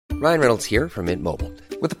Ryan Reynolds here from Mint Mobile.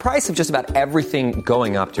 With the price of just about everything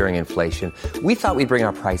going up during inflation, we thought we'd bring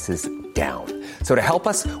our prices down. So to help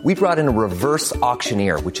us, we brought in a reverse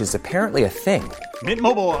auctioneer, which is apparently a thing. Mint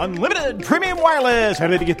Mobile Unlimited Premium Wireless. How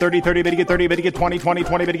to get 30, 30, bit to get 30, bit to get 20, 20,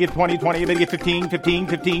 20, bit to get 20, 20, bit to get 15, 15,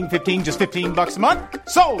 15, 15, just $15 a month?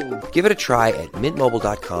 Sold! Give it a try at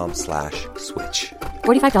mintmobile.com/switch.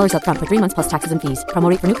 $45 up front for 3 months plus taxes and fees. Promo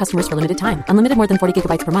rate for new customers for limited time. Unlimited more than 40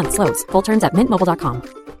 gigabytes per month. Slows full terms at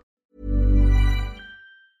mintmobile.com.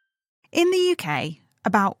 In the UK,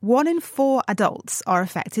 about 1 in 4 adults are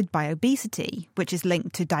affected by obesity, which is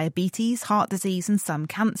linked to diabetes, heart disease and some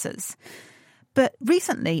cancers. But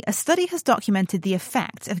recently, a study has documented the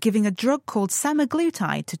effect of giving a drug called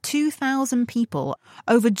semaglutide to 2,000 people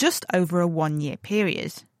over a 1-year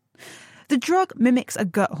period. The drug mimics a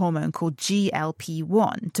gut hormone called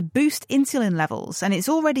GLP-1 to boost insulin levels, and it's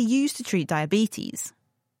already used to treat diabetes.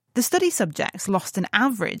 The study subjects lost an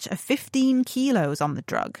average of 15 kilos on the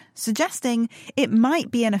drug, suggesting it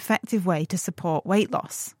might be an effective way to support weight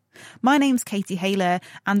loss. My name's Katie Haylor,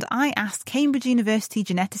 and I asked Cambridge University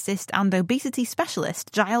geneticist and obesity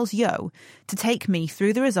specialist Giles Yeo to take me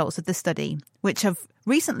through the results of the study, which have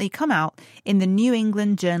recently come out in the New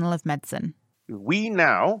England Journal of Medicine. We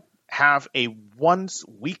now have a once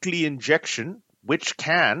weekly injection which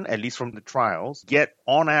can, at least from the trials, get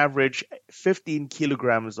on average 15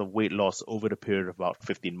 kilograms of weight loss over the period of about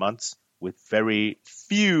 15 months with very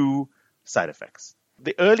few side effects.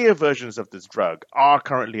 The earlier versions of this drug are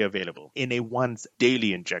currently available in a once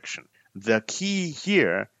daily injection. The key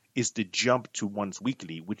here is to jump to once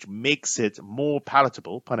weekly, which makes it more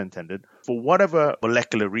palatable, pun intended, for whatever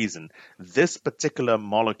molecular reason. This particular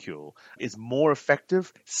molecule is more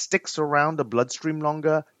effective, sticks around the bloodstream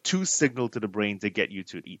longer to signal to the brain to get you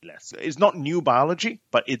to eat less. It's not new biology,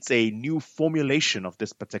 but it's a new formulation of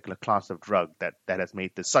this particular class of drug that has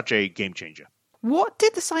made this such a game changer. What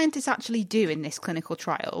did the scientists actually do in this clinical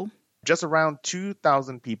trial? Just around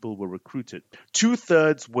 2,000 people were recruited.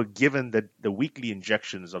 2/3 were given the weekly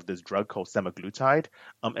injections of this drug called semaglutide,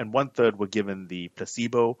 and 1/3 were given the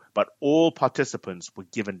placebo, but all participants were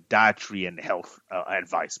given dietary and health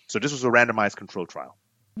advice. So this was a randomized control trial.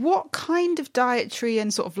 What kind of dietary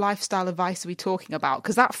and sort of lifestyle advice are we talking about?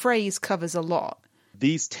 Because that phrase covers a lot.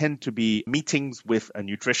 These tend to be meetings with a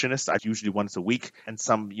nutritionist, usually once a week, and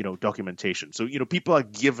some, documentation. So, people are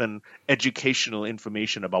given educational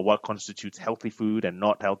information about what constitutes healthy food and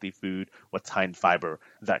not healthy food, what's high in fiber,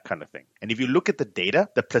 that kind of thing. And if you look at the data,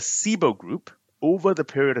 the placebo group, over the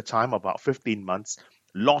period of time, about 15 months,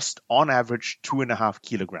 lost on average 2.5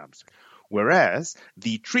 kilograms. Whereas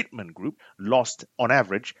the treatment group lost on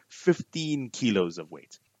average 15 kilos of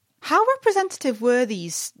weight. How representative were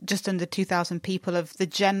these just under 2,000 people of the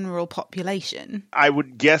general population? I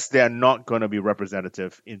would guess they're not going to be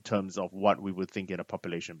representative in terms of what we would think in a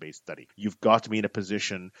population-based study. You've got to be in a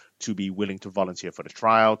position to be willing to volunteer for the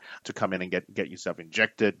trial, to come in and get yourself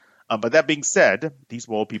injected. But that being said, these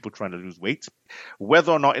were all people trying to lose weight.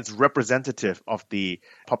 Whether or not it's representative of the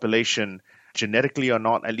population genetically or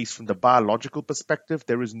not, at least from the biological perspective,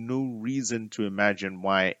 there is no reason to imagine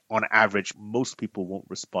why, on average, most people won't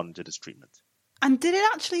respond to this treatment. And did it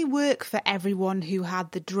actually work for everyone who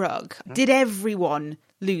had the drug? Did everyone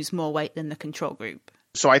lose more weight than the control group?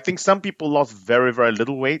 So I think some people lost very, very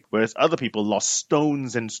little weight, whereas other people lost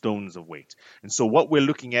stones and stones of weight. And so what we're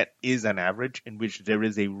looking at is an average in which there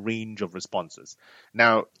is a range of responses.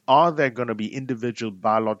 Now, are there going to be individual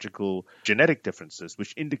biological genetic differences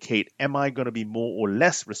which indicate, am I going to be more or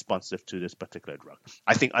less responsive to this particular drug?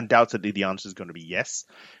 I think undoubtedly the answer is going to be yes,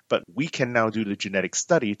 but we can now do the genetic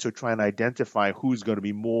study to try and identify who's going to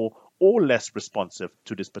be more or less responsive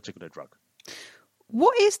to this particular drug.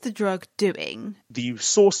 What is the drug doing? The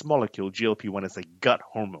source molecule, GLP-1, is a gut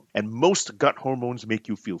hormone. And most gut hormones make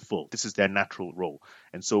you feel full. This is their natural role.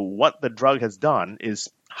 And so what the drug has done is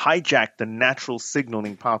hijack the natural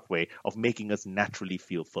signaling pathway of making us naturally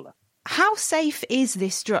feel fuller. How safe is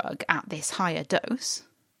this drug at this higher dose?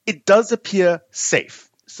 It does appear safe.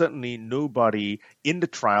 Certainly nobody in the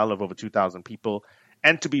trial of over 2,000 people.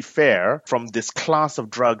 And to be fair, from this class of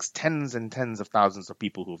drugs, tens and tens of thousands of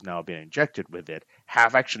people who've now been injected with it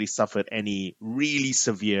have actually suffered any really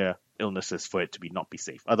severe illnesses for it to not be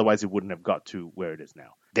safe. Otherwise, it wouldn't have got to where it is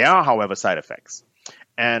now. There are, however, side effects.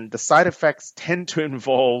 And the side effects tend to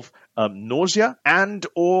involve nausea and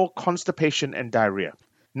or constipation and diarrhea.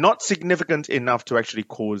 Not significant enough to actually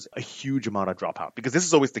cause a huge amount of dropout, because this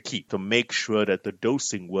is always the key, to make sure that the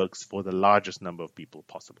dosing works for the largest number of people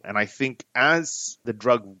possible. And I think as the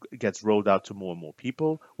drug gets rolled out to more and more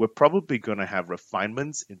people, we're probably going to have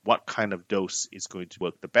refinements in what kind of dose is going to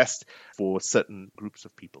work the best for certain groups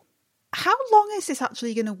of people. How long is this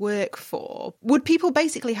actually going to work for? Would people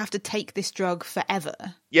basically have to take this drug forever?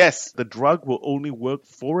 Yes, the drug will only work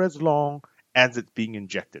for as long as it's being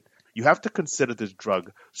injected. You have to consider this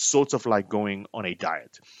drug sort of like going on a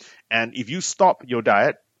diet. And if you stop your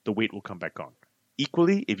diet, the weight will come back on.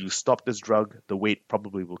 Equally, if you stop this drug, the weight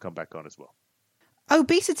probably will come back on as well.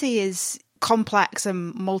 Obesity is complex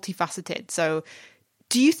and multifaceted. So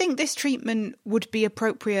do you think this treatment would be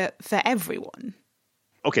appropriate for everyone?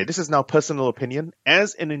 Okay, this is now personal opinion.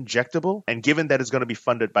 As an injectable, and given that it's going to be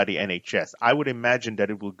funded by the NHS, I would imagine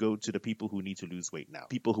that it will go to the people who need to lose weight now.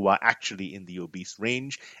 People who are actually in the obese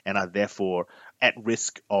range and are therefore at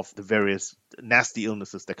risk of the various nasty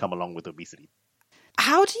illnesses that come along with obesity.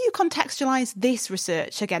 How do you contextualize this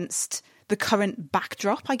research against the current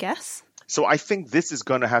backdrop, I guess? So I think this is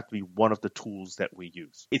going to have to be one of the tools that we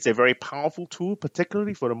use. It's a very powerful tool,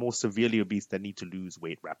 particularly for the more severely obese that need to lose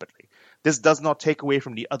weight rapidly. This does not take away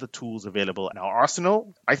from the other tools available in our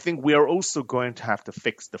arsenal. I think we are also going to have to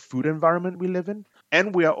fix the food environment we live in.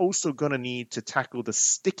 And we are also going to need to tackle the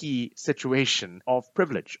sticky situation of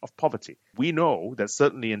privilege, of poverty. We know that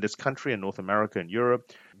certainly in this country, in North America and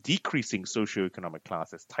Europe, decreasing socioeconomic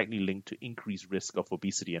class is tightly linked to increased risk of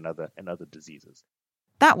obesity and other diseases.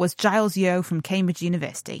 That was Giles Yeo from Cambridge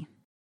University.